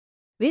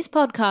This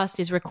podcast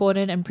is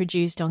recorded and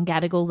produced on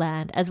Gadigal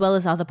land as well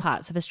as other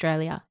parts of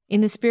Australia.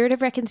 In the spirit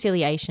of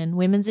reconciliation,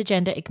 Women's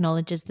Agenda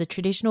acknowledges the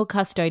traditional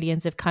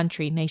custodians of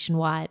country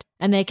nationwide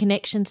and their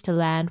connections to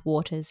land,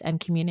 waters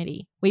and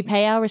community. We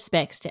pay our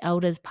respects to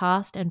elders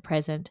past and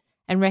present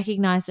and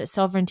recognise that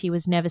sovereignty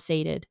was never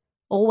ceded,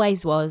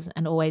 always was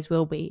and always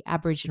will be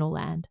Aboriginal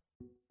land.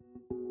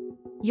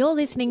 You're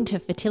listening to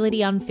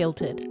Fertility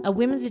Unfiltered, a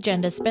Women's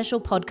Agenda special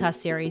podcast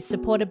series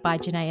supported by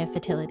Genea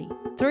Fertility.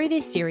 Through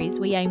this series,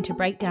 we aim to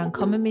break down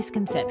common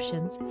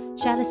misconceptions,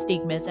 shatter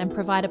stigmas, and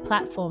provide a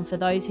platform for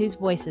those whose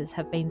voices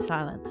have been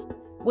silenced.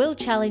 We'll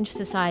challenge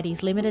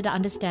society's limited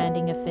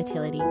understanding of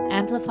fertility,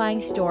 amplifying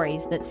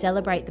stories that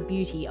celebrate the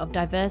beauty of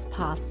diverse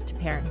paths to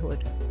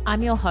parenthood.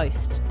 I'm your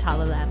host,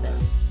 Tala Lambert.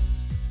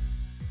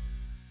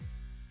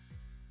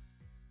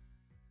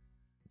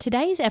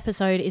 Today's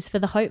episode is for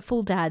the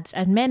hopeful dads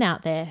and men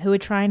out there who are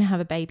trying to have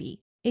a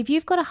baby. If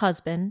you've got a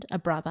husband, a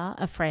brother,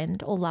 a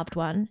friend, or loved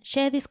one,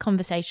 share this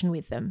conversation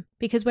with them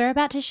because we're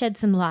about to shed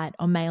some light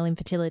on male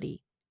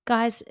infertility.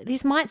 Guys,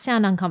 this might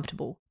sound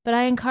uncomfortable, but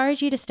I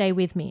encourage you to stay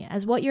with me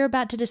as what you're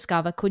about to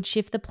discover could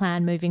shift the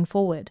plan moving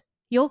forward.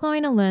 You're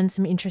going to learn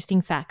some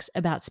interesting facts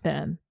about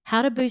sperm,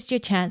 how to boost your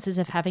chances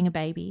of having a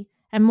baby,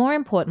 and more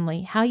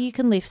importantly, how you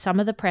can lift some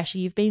of the pressure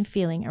you've been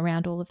feeling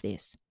around all of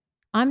this.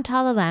 I'm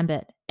Tala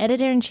Lambert,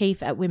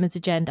 Editor-in-Chief at Women's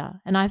Agenda,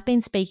 and I've been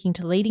speaking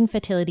to leading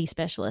fertility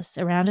specialists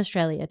around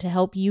Australia to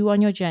help you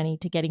on your journey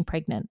to getting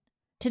pregnant.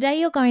 Today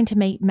you're going to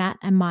meet Matt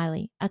and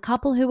Miley, a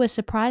couple who were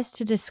surprised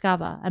to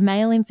discover a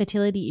male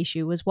infertility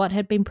issue was what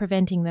had been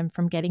preventing them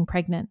from getting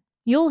pregnant.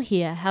 You'll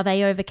hear how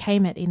they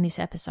overcame it in this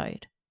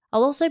episode.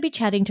 I'll also be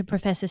chatting to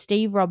Professor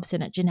Steve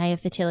Robson at Genea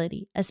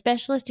Fertility, a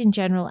specialist in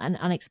general and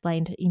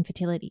unexplained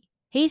infertility.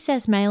 He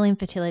says male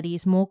infertility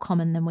is more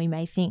common than we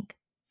may think.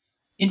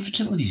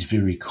 Infertility is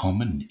very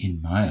common in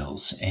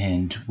males,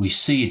 and we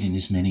see it in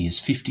as many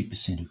as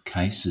 50% of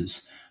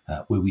cases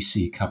where we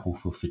see a couple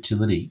for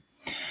fertility.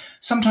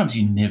 Sometimes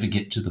you never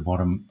get to the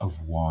bottom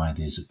of why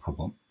there's a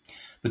problem,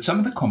 but some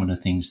of the commoner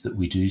things that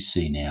we do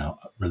see now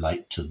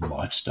relate to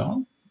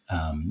lifestyle.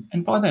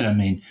 And by that I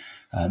mean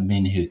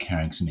men who are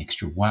carrying some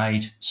extra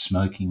weight,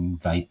 smoking,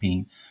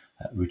 vaping,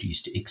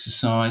 reduced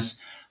exercise.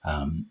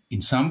 In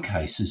some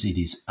cases, it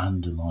is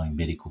underlying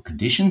medical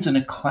conditions, and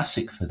a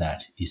classic for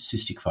that is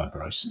cystic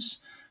fibrosis.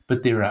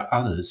 But there are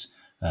others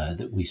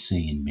that we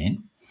see in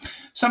men.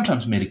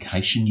 Sometimes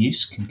medication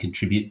use can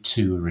contribute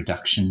to a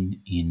reduction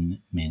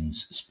in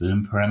men's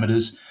sperm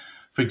parameters,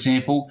 for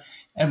example.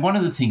 And one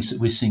of the things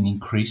that we're seeing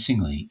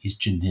increasingly is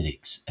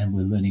genetics, and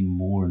we're learning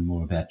more and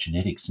more about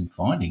genetics and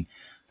finding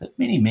that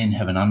many men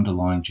have an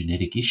underlying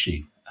genetic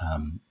issue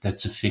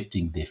that's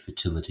affecting their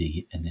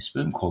fertility and their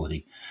sperm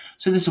quality.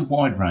 So there's a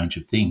wide range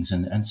of things,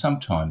 and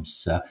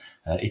sometimes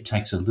it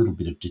takes a little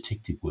bit of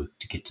detective work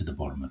to get to the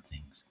bottom of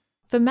things.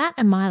 For Matt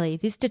and Miley,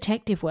 this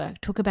detective work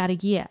took about a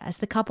year as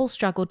the couple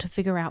struggled to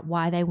figure out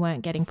why they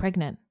weren't getting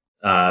pregnant.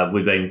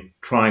 We've been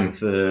trying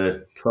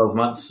for 12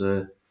 months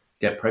to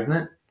get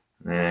pregnant,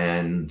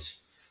 and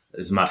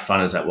as much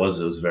fun as that was,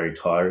 it was very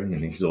tiring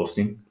and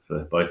exhausting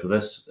for both of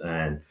us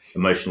and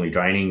emotionally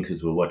draining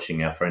because we're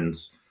watching our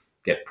friends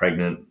get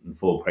pregnant and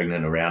fall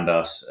pregnant around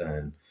us,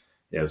 and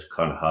it was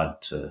kind of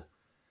hard to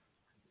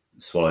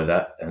swallow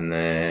that. And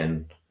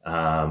then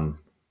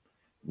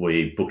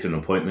we booked an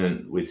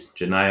appointment with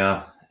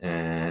Genea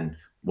and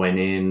went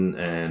in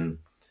and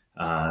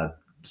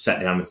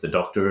sat down with the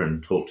doctor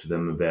and talked to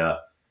them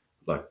about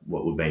like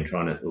what we've been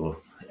trying to, or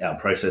our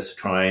process of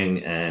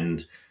trying,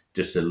 and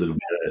just a little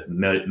bit of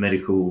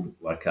medical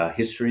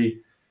history.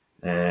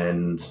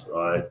 And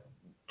I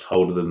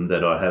told them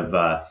that I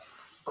have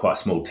quite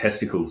small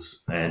testicles,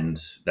 and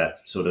that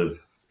sort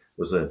of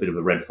was a bit of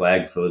a red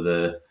flag for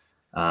the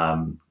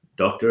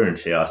doctor, and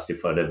she asked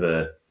if I'd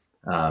ever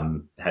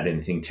had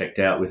anything checked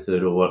out with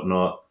it or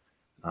whatnot.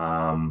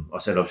 I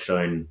said I've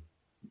shown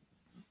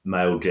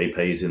male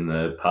GPs in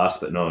the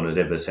past, but no one had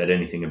ever said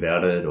anything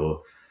about it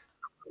or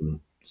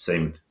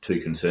seemed too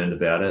concerned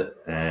about it.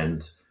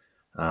 And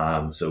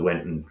so I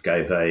went and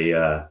gave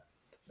a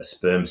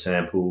sperm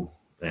sample,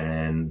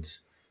 and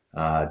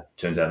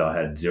turns out I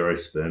had 0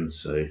 sperm.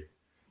 So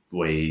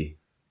we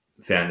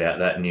found out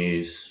that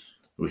news,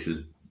 which was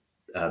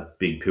a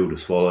big pill to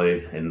swallow,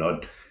 and I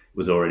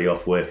was already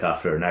off work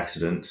after an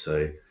accident. So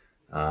it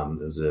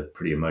was a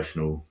pretty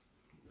emotional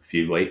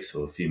few weeks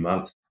or a few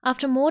months.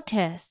 After more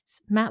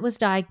tests, Matt was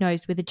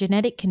diagnosed with a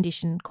genetic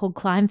condition called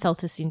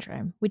Klinefelter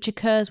syndrome, which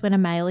occurs when a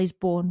male is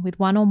born with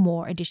 1 or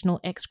more additional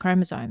X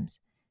chromosomes.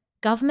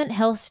 Government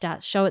health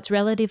stats show it's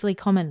relatively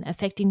common,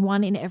 affecting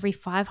 1 in every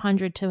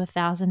 500 to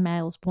 1,000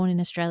 males born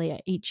in Australia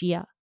each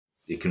year.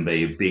 It can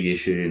be a big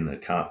issue and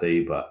it can't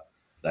be, but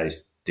they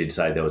did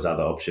say there was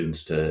other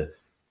options to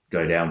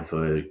go down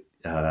for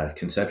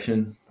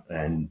conception,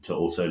 and to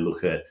also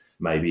look at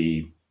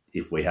maybe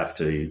if we have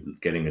to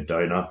getting a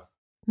donor.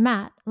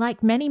 Matt,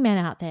 like many men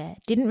out there,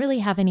 didn't really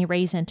have any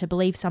reason to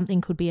believe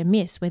something could be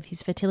amiss with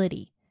his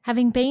fertility.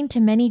 Having been to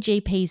many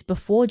GPs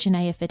before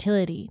Genea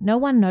Fertility, no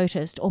one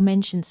noticed or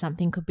mentioned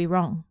something could be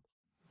wrong.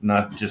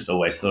 No, just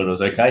always thought it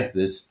was okay.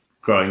 There's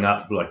growing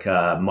up, like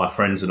my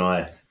friends and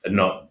I are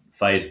not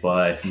phased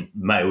by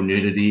male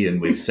nudity, and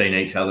we've seen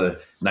each other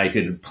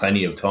naked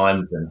plenty of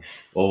times, and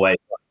always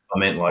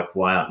comment like,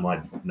 "Why aren't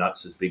my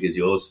nuts as big as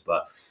yours?"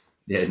 But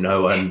yeah,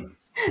 no one.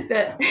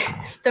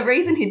 The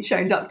reason he'd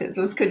shown doctors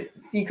was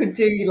you could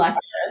do like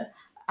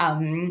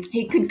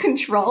he could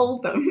control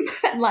them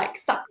and like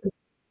suck them.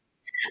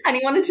 And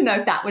he wanted to know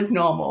if that was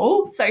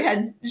normal. So he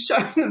had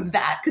shown them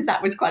that because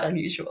that was quite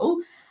unusual.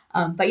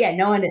 But yeah,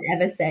 no one had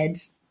ever said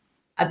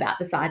about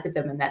the size of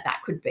them and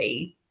that could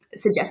be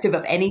suggestive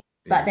of anything.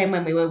 But then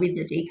when we were with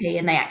the GP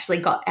and they actually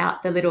got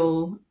out the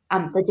little,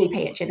 the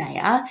GP at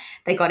Janaea,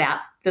 they got out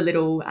the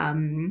little,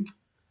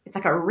 it's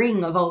like a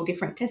ring of all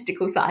different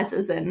testicle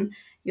sizes, and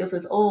yours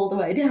was all the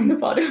way down the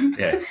bottom.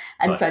 Yeah.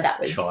 And like so that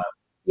was, child.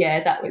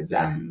 that was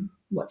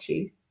what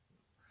she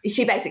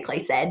basically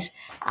said,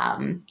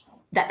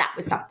 that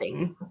was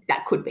something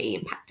that could be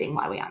impacting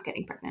why we aren't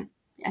getting pregnant.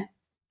 Yeah.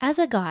 As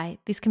a guy,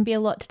 this can be a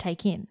lot to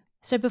take in.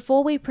 So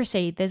before we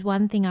proceed, there's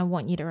one thing I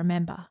want you to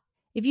remember.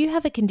 If you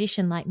have a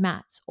condition like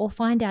Matt's or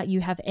find out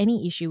you have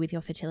any issue with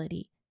your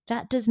fertility,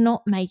 that does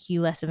not make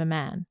you less of a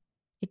man.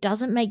 It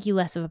doesn't make you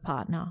less of a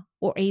partner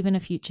or even a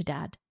future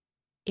dad.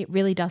 It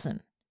really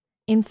doesn't.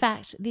 In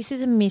fact, this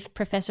is a myth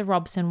Professor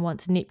Robson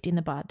once nipped in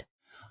the bud.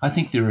 I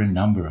think there are a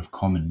number of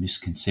common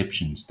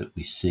misconceptions that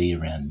we see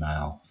around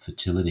male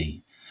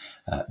fertility.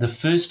 The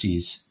first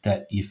is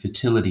that your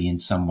fertility in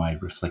some way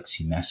reflects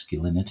your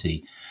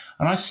masculinity.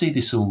 And I see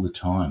this all the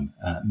time.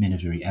 Men are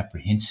very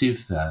apprehensive,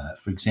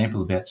 for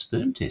example, about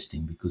sperm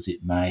testing because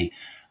it may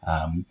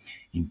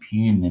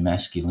impugn their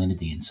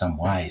masculinity in some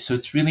way. So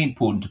it's really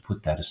important to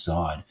put that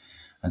aside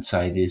and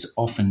say there's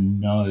often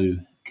no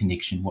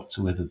connection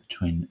whatsoever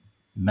between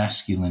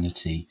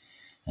masculinity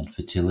and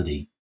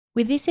fertility.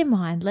 With this in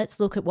mind,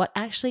 let's look at what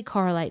actually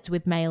correlates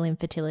with male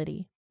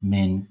infertility.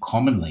 Men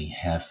commonly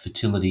have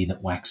fertility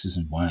that waxes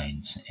and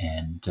wanes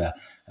and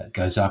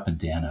goes up and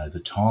down over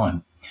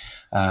time.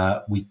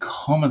 We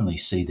commonly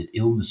see that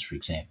illness, for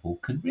example,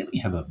 can really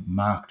have a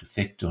marked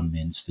effect on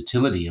men's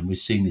fertility, and we're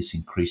seeing this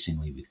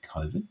increasingly with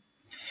COVID.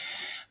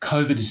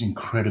 COVID is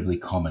incredibly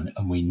common,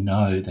 and we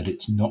know that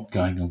it's not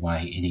going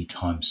away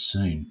anytime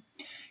soon.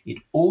 It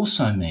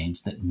also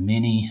means that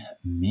many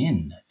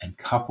men and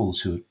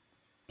couples who are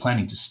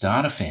planning to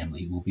start a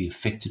family will be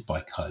affected by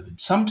COVID,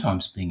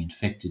 sometimes being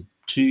infected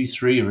 2,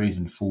 3, or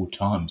even 4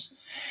 times.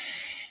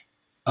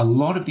 A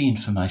lot of the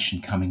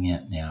information coming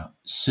out now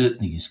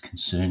certainly is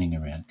concerning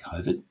around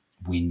COVID.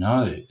 We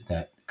know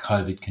that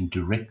COVID can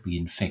directly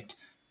infect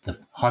the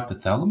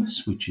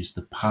hypothalamus, which is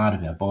the part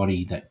of our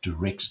body that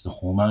directs the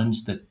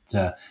hormones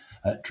that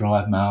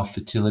drive male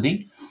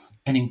fertility.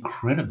 And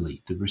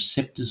incredibly, the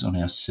receptors on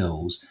our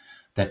cells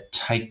that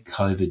take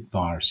COVID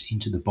virus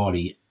into the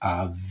body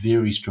are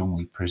very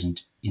strongly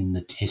present in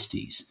the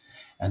testes.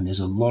 And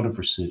there's a lot of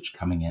research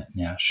coming out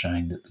now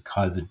showing that the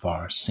COVID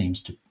virus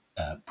seems to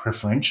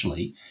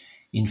preferentially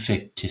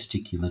infect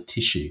testicular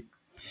tissue.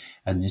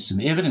 And there's some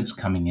evidence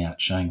coming out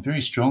showing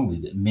very strongly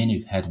that men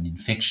who've had an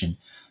infection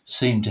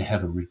seem to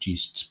have a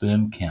reduced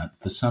sperm count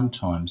for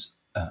sometimes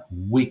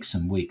weeks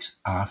and weeks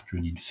after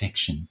an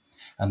infection,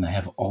 and they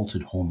have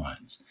altered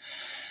hormones.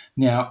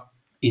 Now,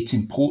 it's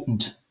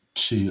important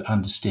to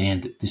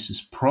understand that this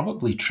is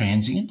probably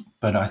transient,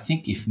 but I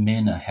think if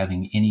men are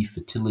having any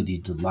fertility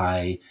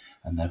delay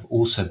and they've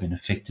also been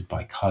affected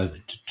by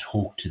COVID, to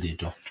talk to their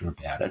doctor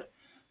about it.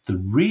 The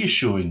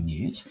reassuring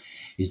news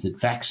is that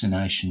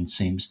vaccination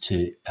seems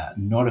to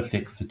not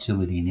affect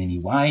fertility in any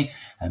way,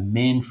 and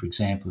men, for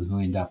example, who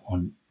end up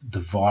on the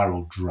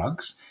viral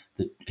drugs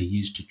that are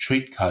used to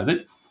treat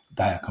COVID,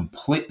 they are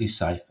completely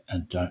safe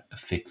and don't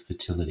affect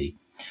fertility.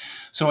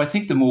 So I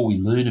think the more we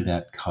learn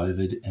about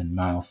COVID and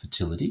male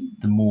fertility,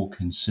 the more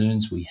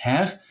concerns we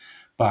have,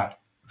 but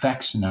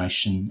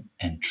vaccination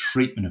and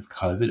treatment of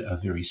COVID are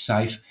very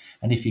safe.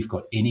 And if you've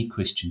got any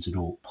questions at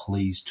all,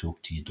 please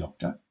talk to your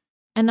doctor.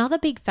 Another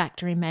big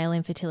factor in male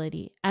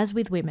infertility, as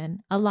with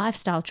women, are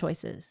lifestyle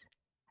choices.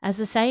 As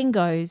the saying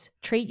goes,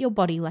 treat your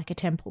body like a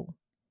temple.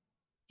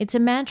 It's a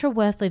mantra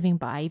worth living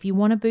by if you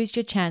want to boost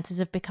your chances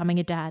of becoming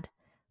a dad,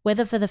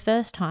 whether for the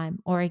first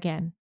time or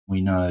again.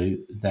 We know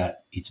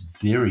that it's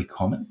very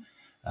common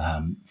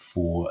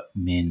for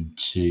men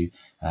to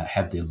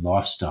have their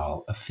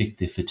lifestyle affect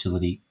their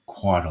fertility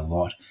quite a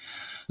lot.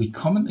 We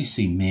commonly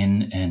see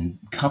men and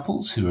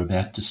couples who are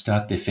about to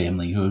start their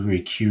family who are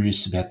very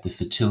curious about their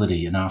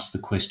fertility and ask the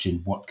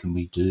question, what can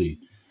we do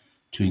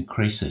to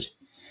increase it?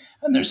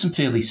 And there are some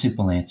fairly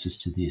simple answers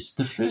to this.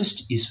 The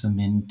first is for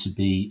men to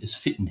be as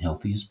fit and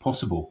healthy as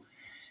possible.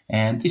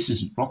 And this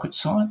isn't rocket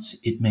science.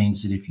 It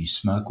means that if you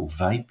smoke or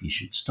vape, you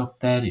should stop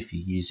that. If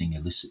you're using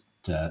illicit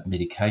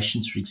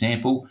medications, for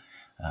example,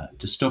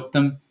 to stop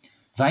them.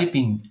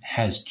 Vaping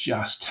has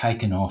just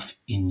taken off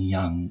in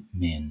young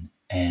men,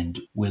 and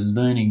we're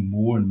learning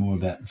more and more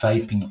about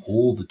vaping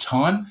all the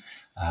time.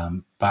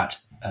 But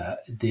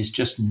there's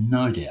just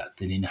no doubt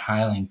that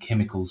inhaling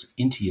chemicals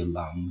into your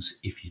lungs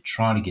if you're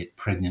trying to get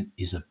pregnant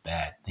is a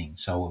bad thing.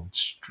 So I would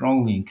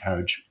strongly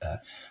encourage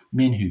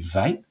men who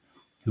vape,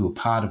 who are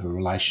part of a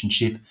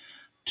relationship,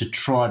 to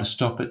try to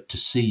stop it, to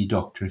see your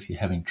doctor if you're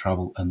having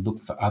trouble, and look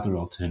for other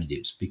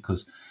alternatives,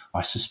 because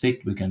I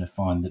suspect we're going to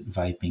find that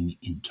vaping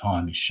in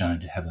time is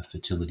shown to have a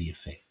fertility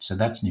effect. So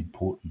that's an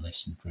important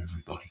lesson for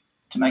everybody.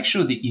 To make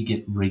sure that you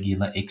get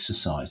regular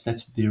exercise,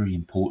 that's very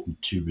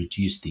important to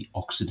reduce the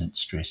oxidant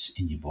stress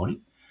in your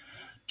body.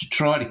 To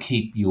try to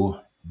keep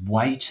your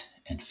weight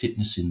and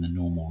fitness in the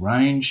normal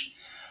range,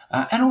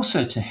 and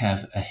also to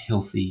have a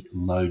healthy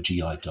low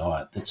GI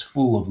diet that's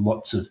full of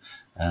lots of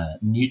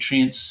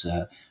nutrients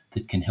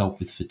that can help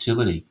with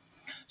fertility.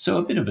 So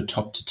a bit of a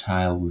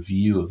top-to-tail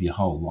review of your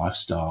whole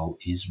lifestyle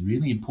is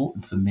really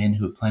important for men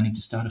who are planning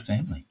to start a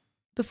family.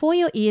 Before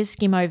your ears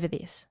skim over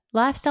this,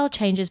 lifestyle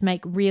changes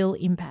make real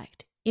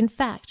impact. In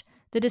fact,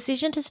 the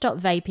decision to stop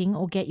vaping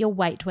or get your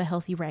weight to a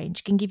healthy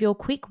range can give you a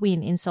quick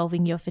win in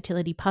solving your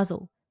fertility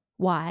puzzle.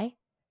 Why?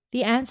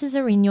 The answers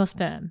are in your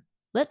sperm.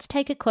 Let's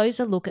take a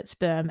closer look at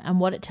sperm and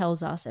what it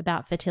tells us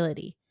about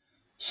fertility.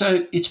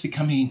 So it's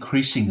becoming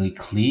increasingly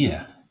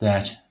clear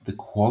that the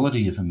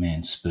quality of a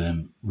man's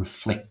sperm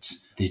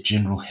reflects their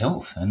general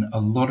health, and a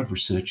lot of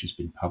research has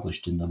been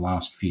published in the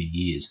last few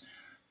years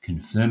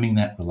confirming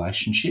that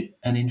relationship,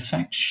 and in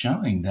fact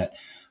showing that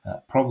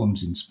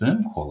problems in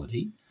sperm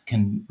quality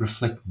can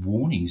reflect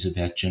warnings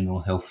about general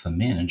health for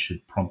men and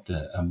should prompt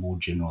a more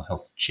general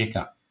health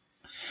checkup.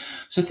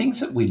 So things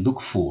that we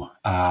look for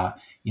are,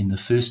 in the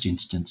first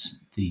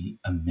instance, the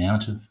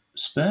amount of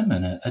sperm,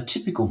 and a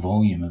typical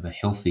volume of a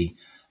healthy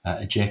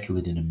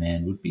ejaculate in a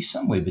man would be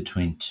somewhere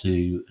between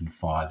 2 and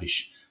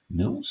 5-ish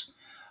mils.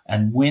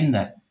 And when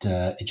that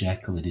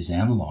ejaculate is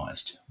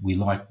analysed, we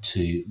like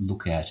to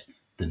look at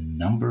the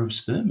number of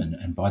sperm,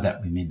 and by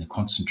that we mean the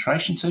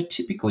concentration. So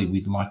typically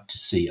we'd like to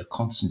see a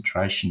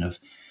concentration of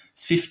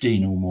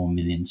 15 or more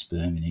million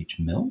sperm in each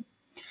mil.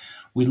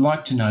 We'd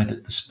like to know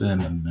that the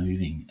sperm are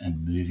moving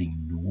and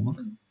moving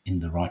normally in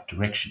the right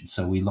direction.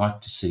 So we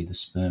like to see the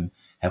sperm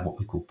have what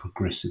we call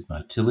progressive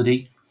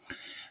motility.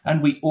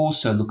 And we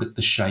also look at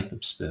the shape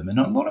of sperm. And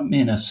a lot of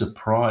men are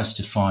surprised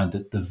to find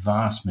that the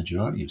vast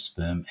majority of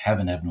sperm have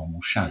an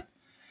abnormal shape.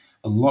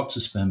 Lots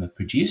of sperm are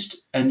produced,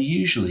 and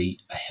usually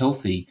a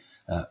healthy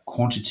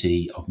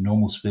quantity of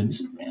normal sperm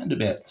is around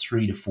about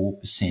 3 to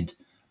 4%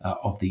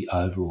 of the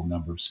overall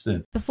number of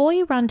sperm. Before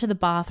you run to the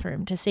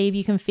bathroom to see if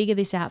you can figure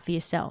this out for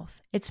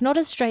yourself, it's not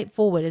as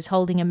straightforward as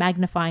holding a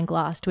magnifying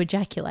glass to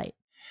ejaculate.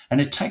 And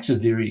it takes a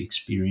very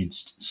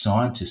experienced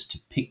scientist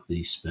to pick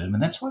these sperm,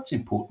 and that's why it's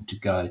important to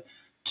go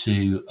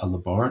to a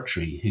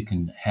laboratory who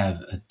can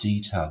have a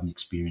detailed and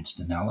experienced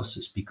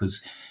analysis,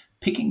 because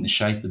picking the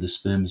shape of the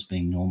sperm as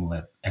being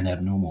normal and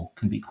abnormal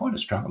can be quite a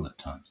struggle at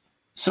times.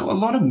 So a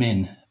lot of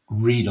men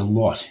read a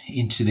lot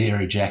into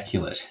their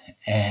ejaculate,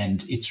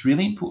 and it's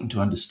really important to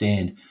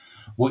understand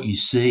what you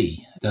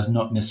see does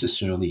not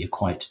necessarily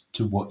equate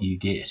to what you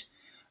get.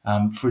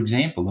 For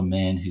example, a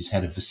man who's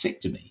had a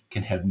vasectomy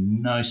can have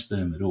no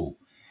sperm at all,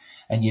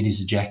 and yet his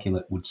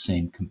ejaculate would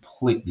seem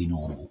completely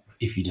normal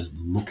if you just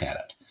look at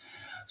it.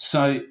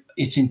 So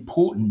it's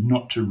important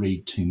not to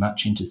read too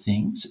much into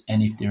things,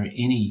 and if there are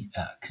any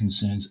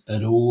concerns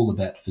at all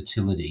about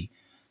fertility,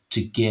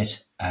 to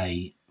get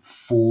a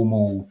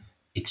formal,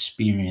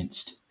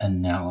 experienced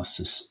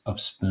analysis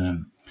of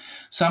sperm.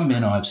 Some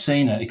men I've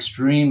seen are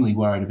extremely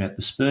worried about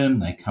the sperm.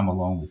 They come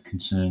along with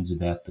concerns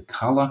about the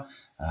colour,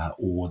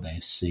 or they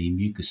see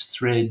mucus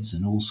threads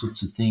and all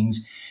sorts of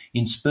things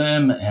in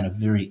sperm and are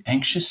very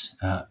anxious.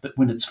 But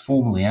when it's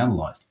formally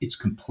analysed, it's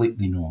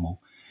completely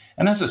normal.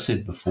 And as I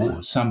said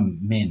before, some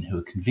men who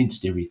are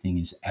convinced everything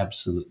is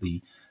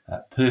absolutely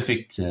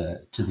perfect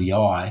to the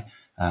eye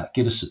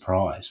get a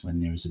surprise when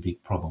there is a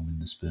big problem when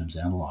the sperm's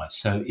analysed.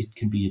 So it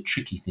can be a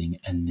tricky thing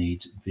and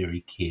needs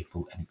very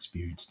careful and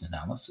experienced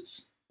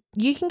analysis.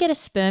 You can get a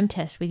sperm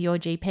test with your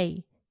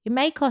GP. It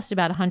may cost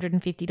about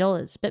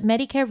 $150, but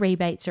Medicare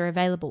rebates are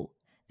available.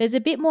 There's a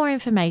bit more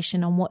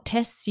information on what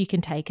tests you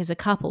can take as a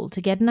couple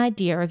to get an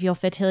idea of your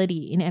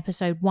fertility in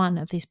episode 1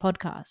 of this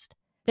podcast.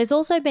 There's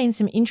also been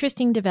some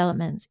interesting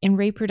developments in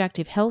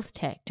reproductive health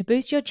tech to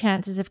boost your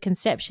chances of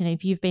conception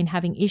if you've been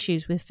having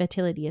issues with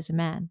fertility as a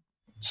man.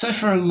 So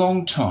for a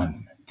long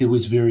time, there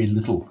was very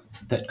little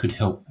that could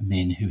help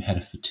men who had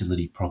a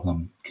fertility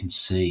problem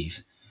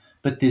conceive.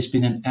 But there's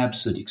been an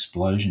absolute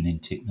explosion in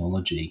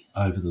technology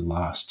over the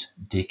last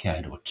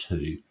decade or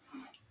two.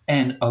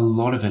 And a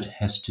lot of it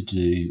has to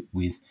do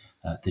with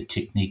the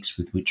techniques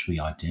with which we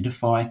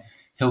identify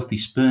healthy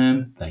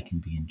sperm. They can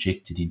be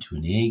injected into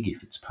an egg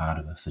if it's part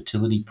of a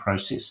fertility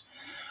process.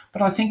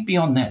 But I think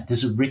beyond that,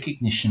 there's a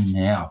recognition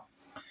now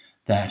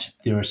that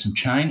there are some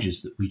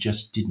changes that we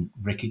just didn't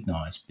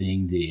recognise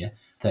being there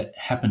that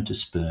happen to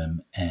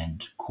sperm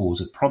and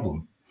cause a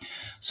problem.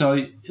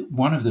 So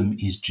one of them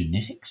is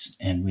genetics,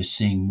 and we're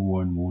seeing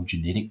more and more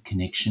genetic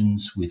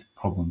connections with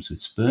problems with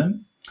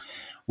sperm.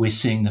 We're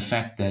seeing the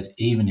fact that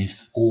even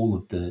if all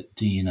of the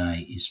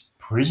DNA is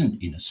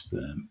present in a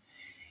sperm,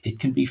 it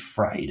can be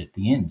frayed at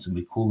the ends, and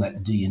we call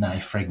that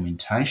DNA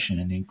fragmentation.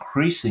 And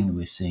increasingly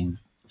we're seeing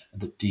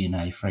that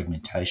DNA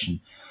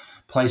fragmentation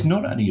plays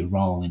not only a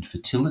role in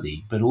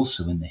fertility, but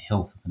also in the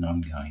health of an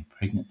ongoing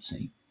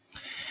pregnancy.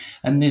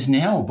 And there's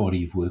now a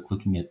body of work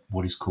looking at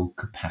what is called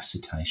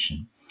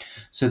capacitation.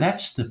 So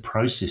that's the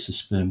process a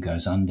sperm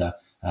goes under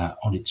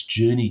on its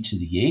journey to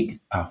the egg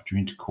after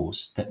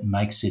intercourse that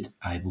makes it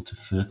able to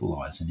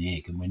fertilise an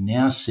egg. And we're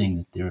now seeing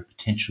that there are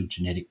potential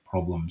genetic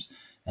problems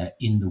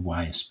in the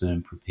way a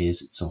sperm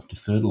prepares itself to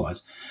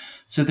fertilise.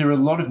 So there are a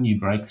lot of new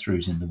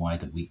breakthroughs in the way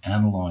that we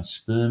analyse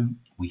sperm,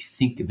 we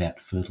think about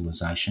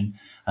fertilisation,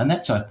 and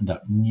that's opened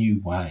up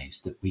new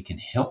ways that we can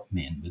help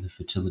men with a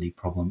fertility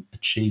problem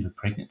achieve a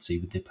pregnancy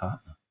with their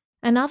partner.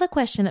 Another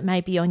question that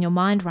may be on your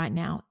mind right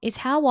now is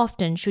how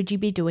often should you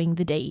be doing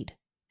the deed?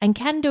 And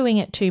can doing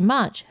it too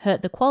much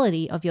hurt the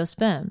quality of your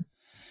sperm?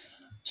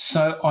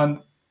 So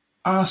I'm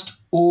asked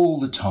all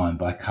the time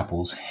by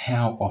couples,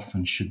 how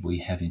often should we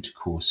have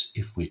intercourse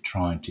if we're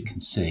trying to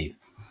conceive?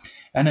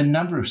 And a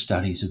number of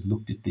studies have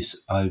looked at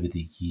this over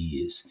the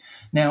years.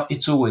 Now,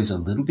 it's always a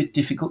little bit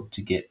difficult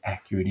to get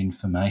accurate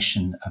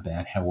information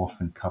about how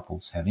often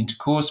couples have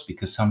intercourse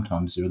because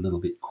sometimes they're a little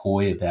bit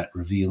coy about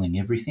revealing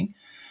everything.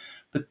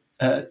 But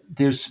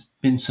there's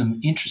been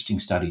some interesting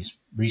studies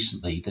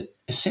recently that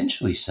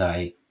essentially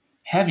say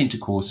have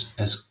intercourse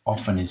as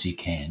often as you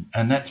can,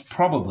 and that's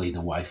probably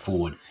the way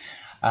forward.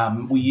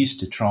 We used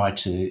to try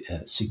to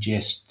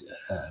suggest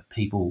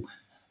people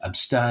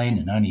abstain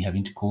and only have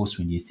intercourse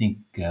when you think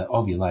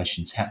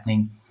ovulation's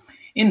happening.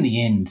 In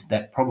the end,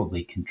 that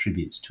probably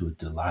contributes to a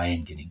delay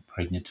in getting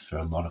pregnant for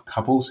a lot of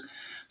couples.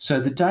 So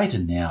the data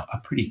now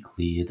are pretty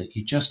clear that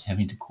you just have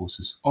intercourse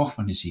as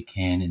often as you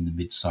can in the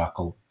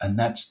mid-cycle, and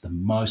that's the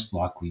most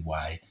likely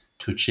way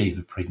to achieve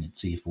a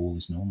pregnancy if all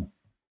is normal.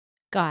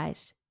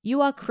 Guys,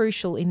 you are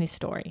crucial in this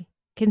story.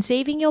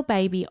 Conceiving your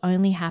baby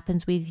only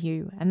happens with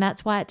you, and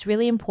that's why it's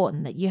really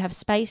important that you have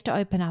space to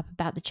open up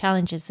about the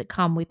challenges that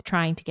come with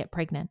trying to get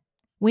pregnant.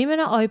 Women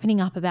are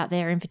opening up about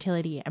their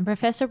infertility, and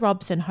Professor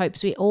Robson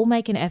hopes we all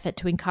make an effort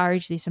to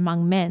encourage this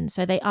among men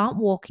so they aren't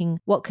walking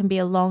what can be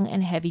a long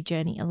and heavy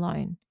journey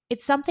alone.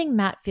 It's something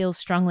Matt feels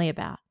strongly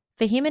about.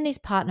 For him and his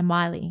partner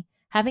Miley,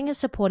 having a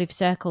supportive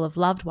circle of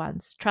loved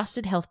ones,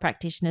 trusted health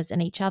practitioners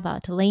and each other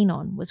to lean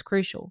on was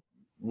crucial.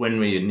 When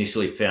we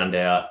initially found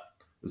out,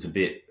 it was a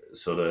bit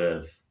sort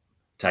of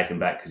taken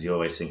back because you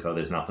always think, oh,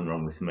 there's nothing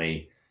wrong with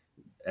me.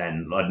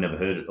 And I'd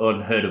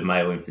heard of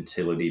male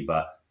infertility,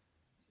 but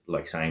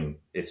like saying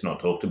it's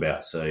not talked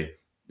about. So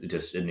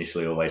just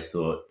initially always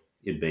thought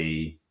it'd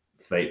be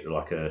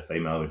like a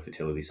female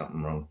infertility,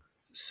 something wrong.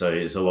 So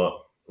it's a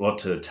lot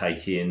to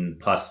take in.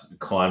 Plus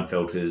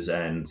Klinefelters,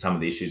 and some of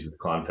the issues with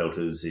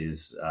Klinefelters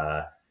is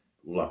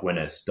like when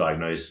it's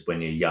diagnosed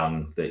when you're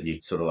young, that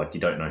you sort of like you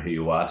don't know who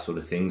you are sort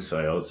of thing.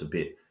 So I was a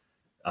bit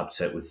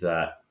upset with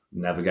that,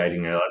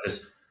 navigating it.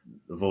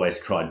 I've always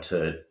tried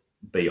to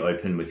be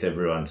open with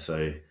everyone.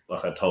 So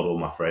like I told all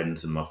my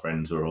friends, and my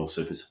friends were all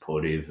super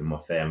supportive, and my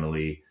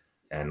family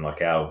and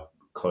like our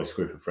close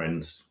group of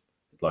friends,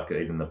 like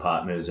even the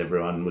partners,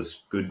 everyone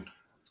was good.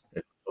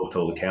 I talked to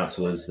all the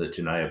counsellors that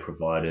Janaea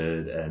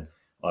provided, and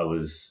I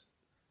was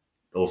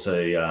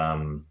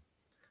also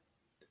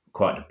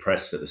quite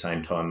depressed at the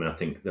same time. And I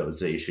think that was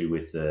the issue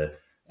with the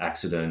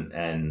accident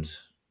and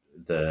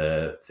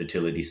the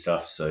fertility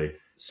stuff. So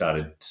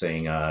started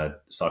seeing a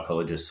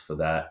psychologist for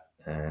that,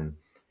 and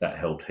that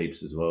helped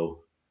heaps as well.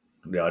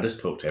 Yeah, I just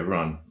talk to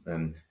everyone,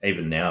 and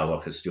even now,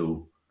 like I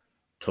still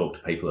talk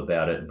to people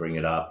about it and bring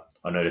it up.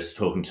 I noticed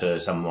talking to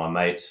some of my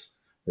mates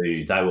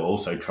who they were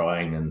also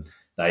trying, and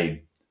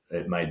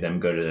it made them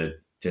go to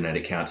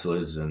genetic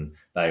counsellors, and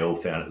they all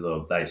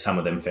some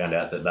of them found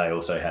out that they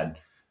also had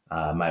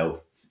male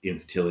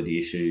infertility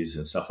issues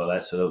and stuff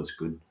like that. So that was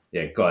good.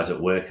 Yeah, guys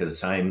at work are the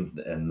same,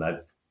 and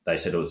they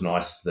said it was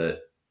nice to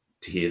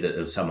hear that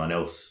there's someone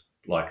else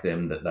like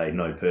them that they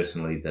know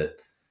personally that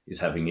is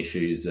having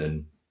issues,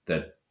 and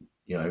that,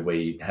 you know,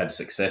 we had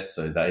success.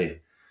 So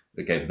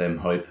it gave them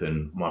hope.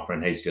 And my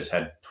friend, he's just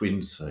had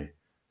twins,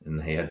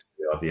 and he had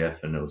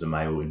IVF, and it was a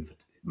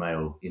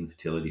male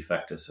infertility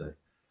factor. So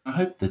I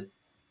hope that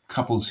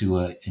couples who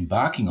are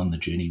embarking on the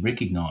journey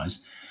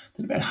recognise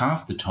that about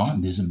half the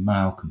time there's a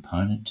male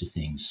component to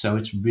things. So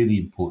it's really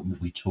important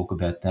that we talk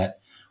about that,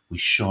 we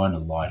shine a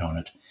light on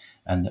it,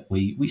 and that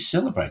we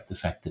celebrate the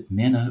fact that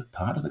men are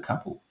part of the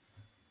couple.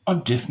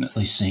 I'm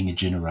definitely seeing a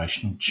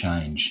generational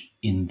change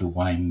in the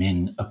way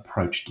men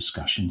approach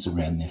discussions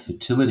around their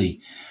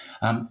fertility.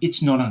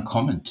 It's not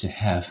uncommon to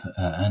have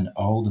an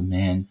older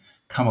man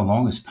come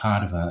along as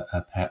part of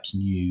a perhaps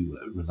new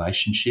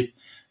relationship,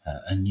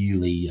 a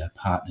newly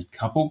partnered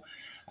couple.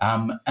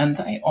 And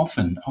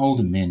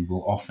older men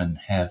will often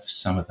have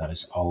some of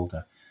those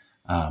older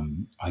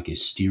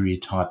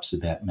stereotypes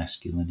about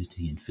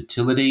masculinity and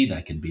fertility.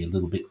 They can be a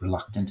little bit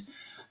reluctant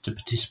to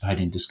participate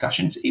in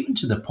discussions, even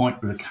to the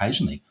point where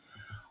occasionally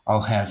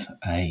I'll have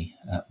a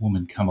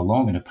woman come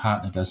along and a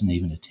partner doesn't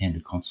even attend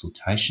a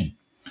consultation.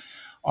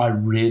 I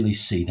rarely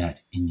see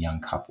that in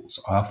young couples.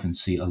 I often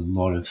see a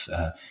lot of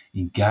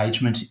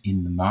engagement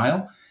in the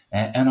male,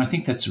 and I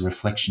think that's a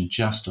reflection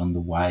just on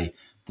the way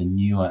the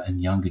newer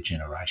and younger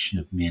generation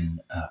of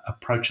men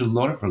approach a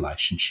lot of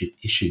relationship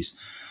issues.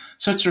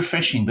 So it's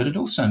refreshing, but it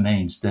also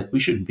means that we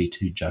shouldn't be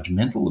too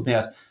judgmental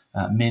about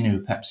men who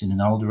are perhaps in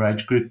an older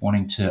age group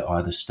wanting to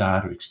either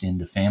start or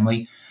extend a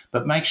family,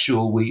 but make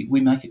sure we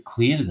make it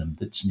clear to them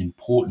that it's an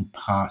important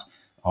part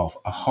of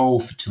a whole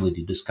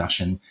fertility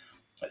discussion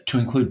to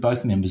include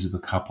both members of a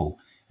couple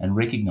and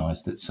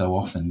recognise that so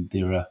often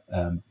there are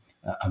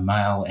a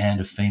male and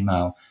a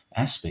female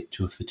aspect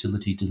to a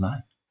fertility delay.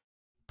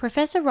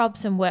 Professor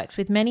Robson works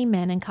with many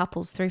men and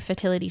couples through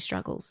fertility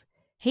struggles.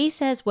 He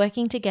says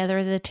working together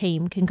as a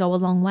team can go a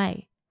long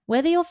way.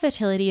 Whether your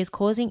fertility is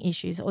causing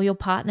issues or your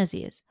partner's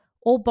is,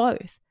 or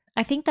both,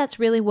 I think that's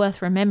really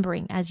worth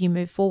remembering as you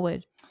move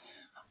forward.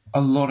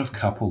 A lot of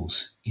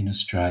couples in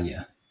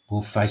Australia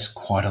will face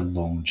quite a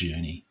long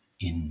journey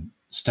in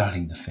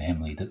starting the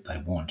family that they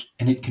want,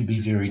 and it can be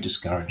very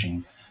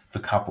discouraging for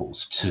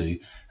couples to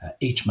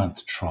each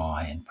month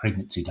try and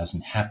pregnancy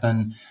doesn't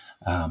happen.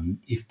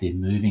 If they're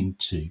moving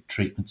to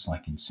treatments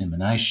like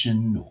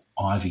insemination or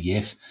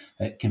IVF,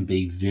 it can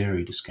be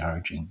very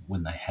discouraging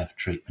when they have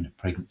treatment and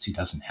pregnancy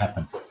doesn't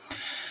happen.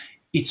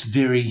 It's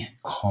very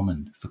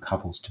common for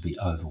couples to be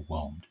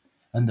overwhelmed.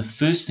 And the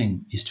first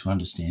thing is to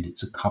understand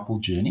it's a couple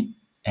journey.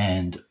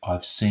 And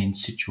I've seen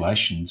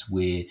situations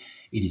where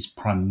it is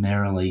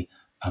primarily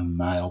a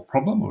male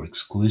problem or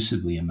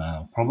exclusively a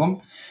male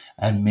problem,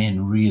 and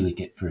men really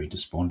get very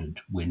despondent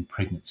when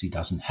pregnancy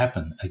doesn't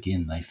happen.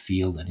 Again, they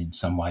feel that in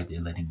some way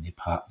they're letting their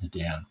partner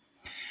down.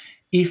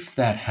 If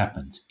that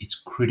happens, it's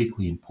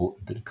critically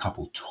important that a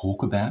couple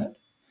talk about it,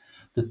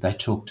 that they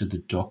talk to the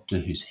doctor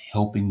who's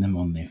helping them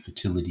on their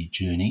fertility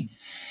journey.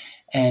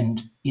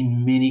 And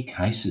in many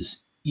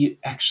cases, you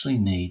actually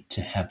need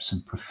to have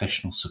some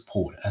professional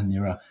support. And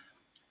there are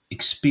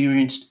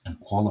experienced and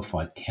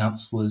qualified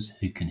counsellors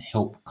who can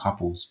help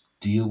couples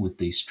deal with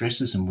these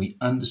stresses. And we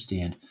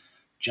understand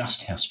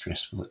just how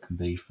stressful it can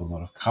be for a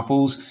lot of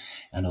couples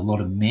and a lot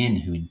of men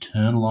who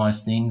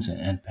internalise things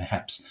and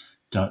perhaps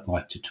don't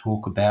like to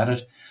talk about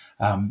it.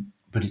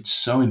 But it's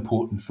so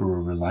important for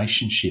a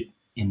relationship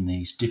in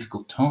these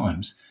difficult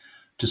times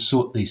to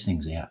sort these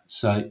things out.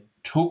 So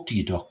talk to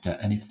your doctor,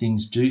 and if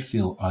things do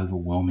feel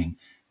overwhelming,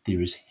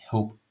 there is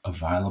help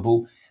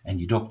available, and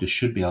your doctor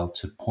should be able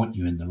to point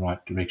you in the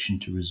right direction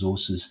to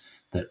resources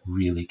that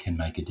really can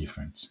make a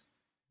difference.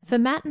 For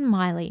Matt and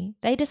Miley,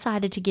 they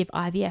decided to give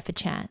IVF a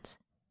chance.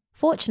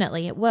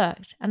 Fortunately, it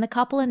worked, and the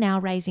couple are now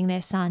raising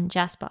their son,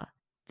 Jasper.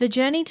 The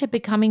journey to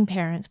becoming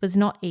parents was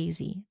not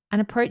easy, and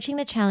approaching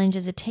the challenge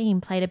as a team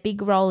played a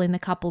big role in the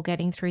couple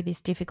getting through this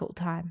difficult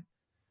time.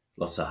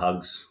 Lots of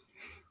hugs.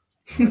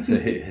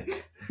 Yeah.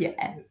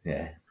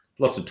 Yeah.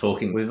 Lots of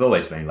talking. We've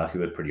always been lucky.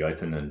 We're pretty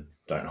open and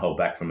don't hold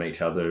back from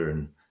each other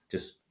and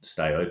just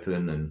stay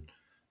open, and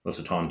lots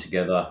of time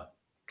together.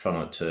 Try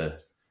not to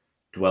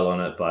dwell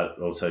on it, but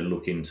also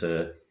look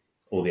into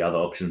all the other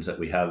options that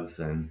we have.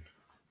 And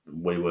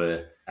we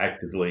were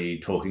actively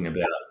talking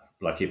about,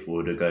 like, if we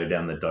were to go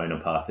down the donor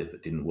path, if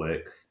it didn't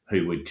work,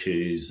 who we'd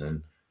choose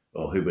and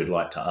or who we'd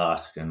like to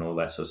ask and all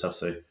that sort of stuff.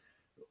 So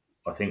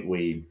I think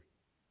we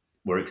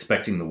were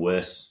expecting the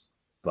worst,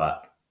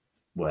 but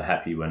we're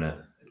happy when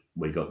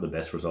we got the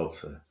best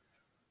results. So.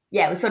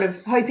 Yeah, we're sort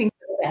of hoping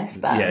for the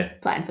best,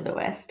 but plan for the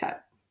worst type.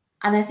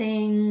 And I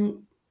think,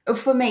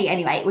 for me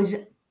anyway, it was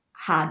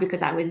hard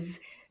because I was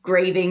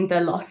grieving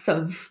the loss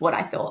of what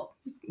I thought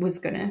was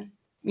going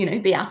to,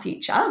 be our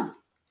future.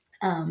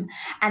 And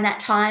at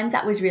times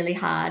that was really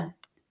hard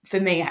for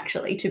me,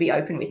 actually, to be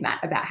open with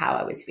Matt about how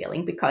I was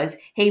feeling, because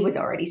he was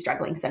already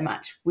struggling so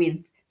much with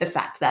the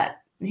fact that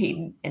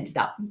he ended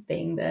up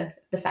being the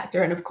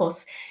factor. And of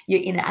course,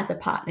 you're in it as a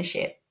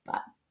partnership,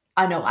 but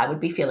I know I would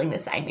be feeling the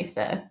same if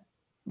the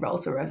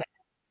roles were reversed.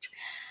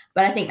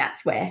 But I think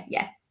that's where,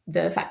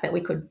 the fact that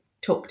we could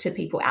talk to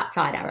people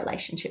outside our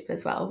relationship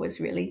as well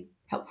was really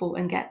helpful,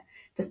 and get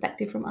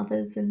perspective from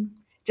others and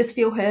just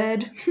feel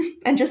heard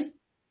and just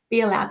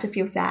be allowed to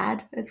feel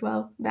sad as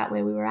well about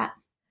where we were at.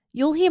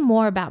 You'll hear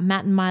more about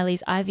Matt and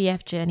Miley's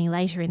IVF journey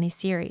later in this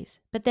series,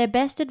 but their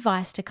best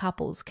advice to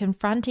couples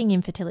confronting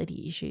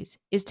infertility issues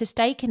is to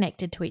stay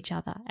connected to each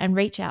other and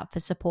reach out for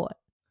support.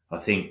 I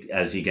think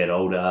as you get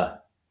older,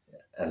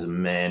 as a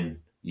man,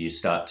 you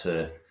start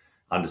to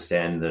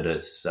understand that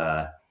it's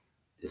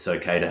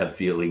okay to have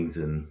feelings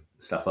and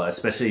stuff like that,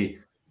 especially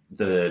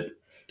the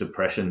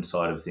depression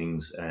side of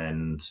things.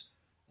 And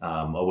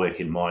I work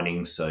in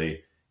mining, so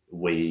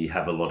we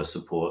have a lot of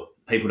support.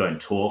 People don't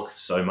talk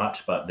so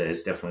much, but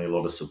there's definitely a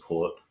lot of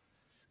support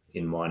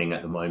in mining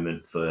at the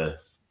moment for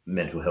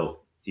mental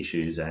health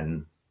issues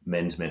and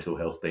men's mental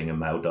health, being a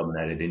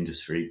male-dominated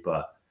industry.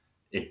 But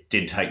it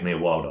did take me a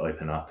while to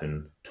open up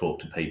and talk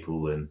to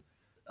people. And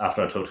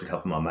after I talked to a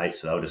couple of my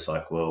mates, they were just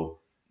like, well,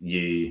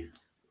 you,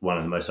 one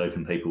of the most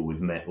open people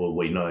we've met, or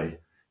we know,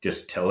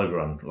 just tell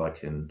everyone,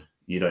 and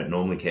you don't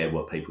normally care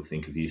what people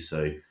think of you,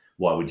 so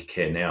why would you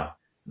care now?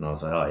 And I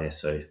was like, oh yeah,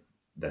 so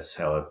that's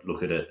how I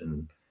look at it.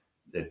 And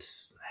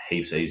it's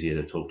heaps easier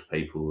to talk to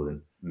people,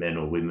 and men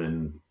or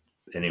women,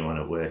 anyone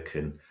at work.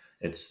 And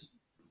it's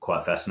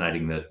quite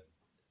fascinating that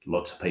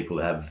lots of people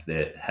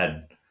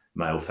had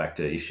male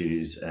factor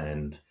issues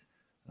and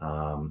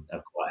are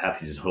quite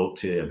happy to talk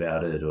to you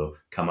about it, or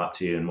come up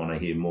to you and want to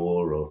hear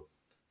more, or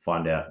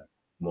find out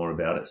more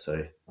about it.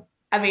 So,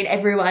 I mean,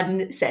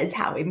 everyone says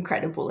how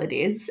incredible it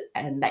is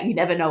and that you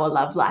never know a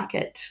love like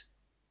it.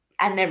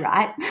 And they're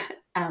right.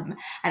 And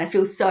I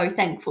feel so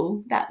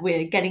thankful that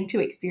we're getting to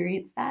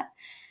experience that.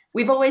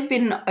 We've always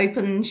been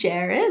open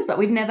sharers, but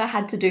we've never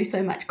had to do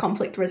so much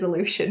conflict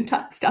resolution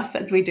type stuff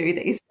as we do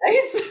these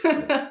days.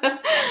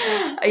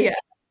 Yeah,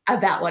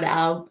 about what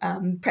our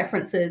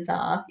preferences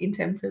are in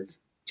terms of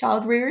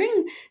child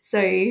rearing.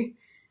 So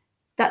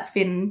that's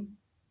been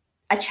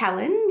a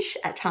challenge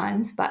at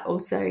times, but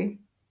also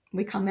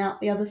we come out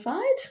the other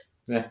side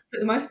for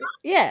the most part.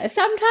 Yeah,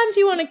 sometimes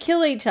you want to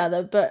kill each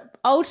other, but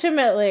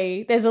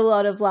ultimately there's a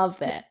lot of love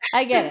there.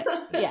 I get it.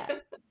 Yeah.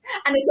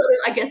 And it's sort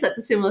of, I guess that's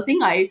a similar thing.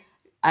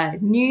 I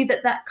knew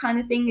that kind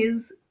of thing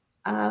is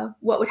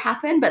what would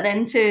happen, but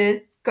then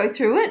to go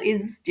through it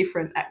is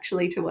different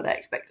actually to what I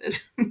expected.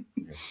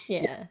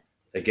 Yeah.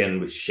 Again,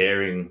 with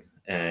sharing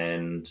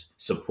and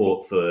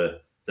support for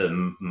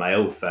the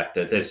male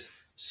factor, there's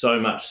so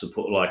much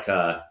support, like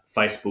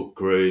Facebook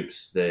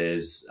groups,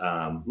 there's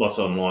lots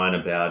online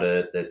about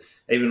it. There's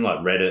even like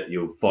Reddit,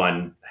 you'll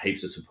find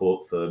heaps of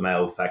support for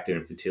male factor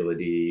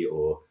infertility,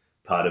 or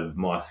part of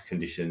my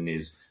condition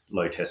is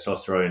low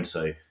testosterone,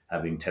 so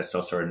having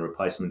testosterone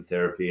replacement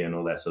therapy and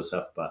all that sort of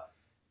stuff. But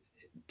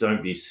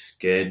don't be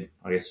scared,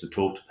 I guess, to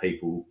talk to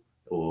people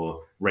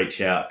or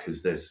reach out,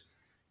 because there's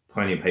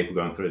plenty of people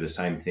going through the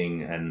same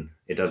thing, and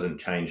it doesn't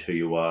change who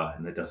you are,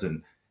 and it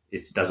doesn't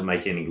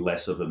make you any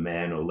less of a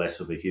man or less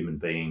of a human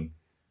being.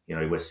 You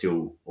know, we're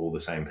still all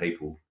the same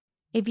people.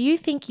 If you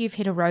think you've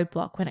hit a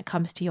roadblock when it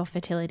comes to your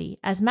fertility,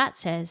 as Matt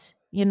says,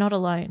 you're not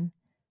alone.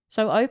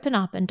 So open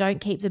up and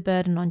don't keep the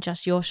burden on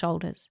just your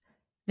shoulders.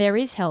 There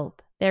is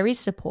help, there is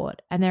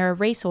support, and there are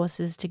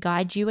resources to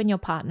guide you and your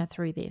partner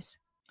through this.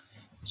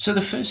 So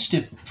the first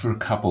step for a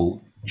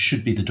couple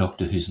should be the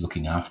doctor who's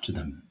looking after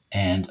them.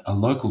 And a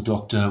local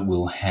doctor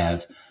will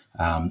have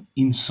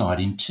insight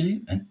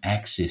into and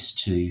access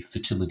to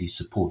fertility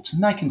supports,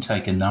 and they can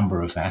take a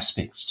number of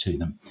aspects to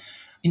them.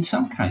 In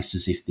some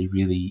cases, if there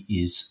really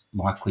is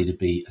likely to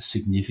be a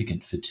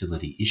significant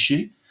fertility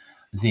issue,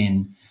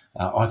 then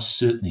I've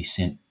certainly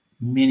sent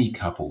many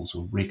couples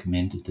or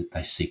recommended that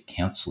they seek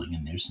counselling,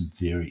 and there's some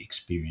very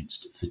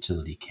experienced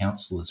fertility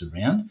counsellors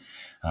around.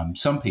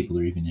 Some people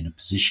are even in a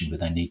position where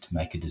they need to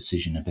make a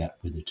decision about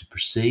whether to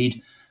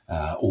proceed,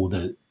 or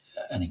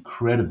an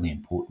incredibly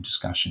important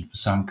discussion for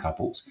some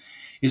couples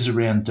is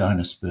around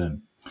donor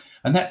sperm.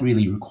 And that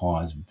really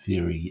requires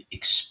very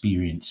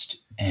experienced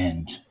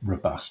and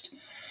robust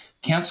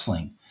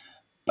counselling.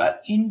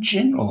 But in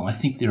general, I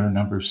think there are a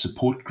number of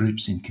support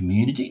groups in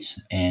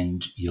communities,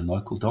 and your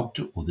local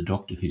doctor or the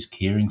doctor who's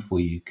caring for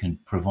you can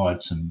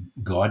provide some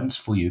guidance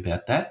for you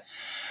about that.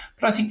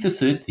 But I think the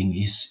third thing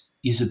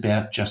is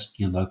about just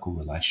your local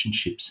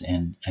relationships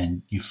and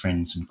your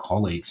friends and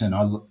colleagues. And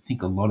I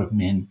think a lot of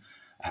men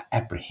are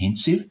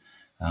apprehensive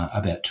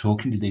about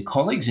talking to their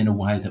colleagues in a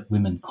way that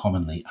women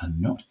commonly are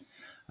not.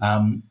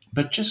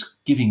 But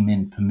just giving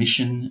men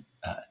permission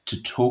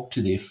to talk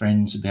to their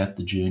friends about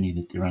the journey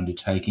that they're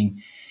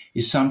undertaking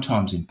is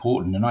sometimes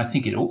important. And I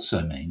think it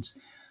also means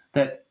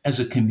that as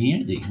a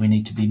community, we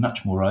need to be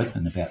much more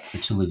open about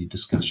fertility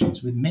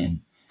discussions with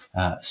men,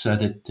 so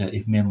that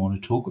if men want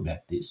to talk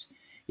about this,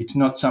 it's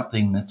not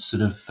something that's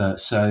sort of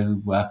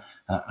so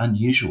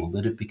unusual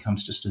that it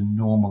becomes just a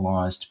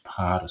normalised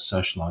part, a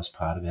socialised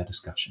part of our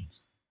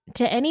discussions.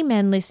 To any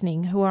men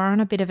listening who are on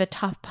a bit of a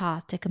tough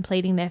path to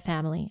completing their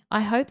family,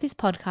 I hope this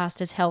podcast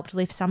has helped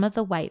lift some of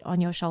the weight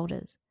on your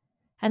shoulders,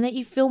 and that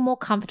you feel more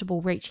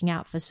comfortable reaching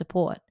out for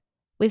support.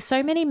 With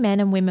so many men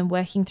and women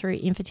working through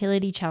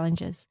infertility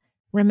challenges,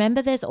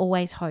 remember there's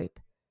always hope.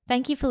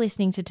 Thank you for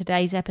listening to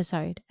today's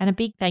episode, and a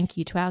big thank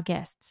you to our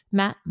guests,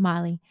 Matt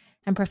Miley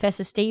and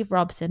Professor Steve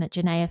Robson at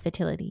Genea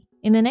Fertility.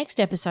 In the next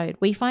episode,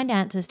 we find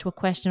answers to a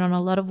question on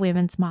a lot of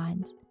women's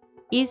minds.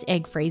 Is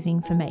egg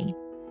freezing for me?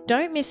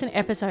 Don't miss an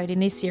episode in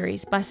this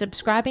series by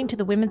subscribing to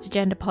the Women's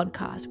Agenda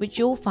podcast, which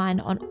you'll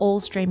find on all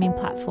streaming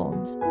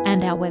platforms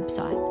and our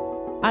website.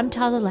 I'm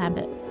Tyler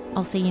Lambert.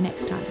 I'll see you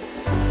next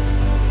time.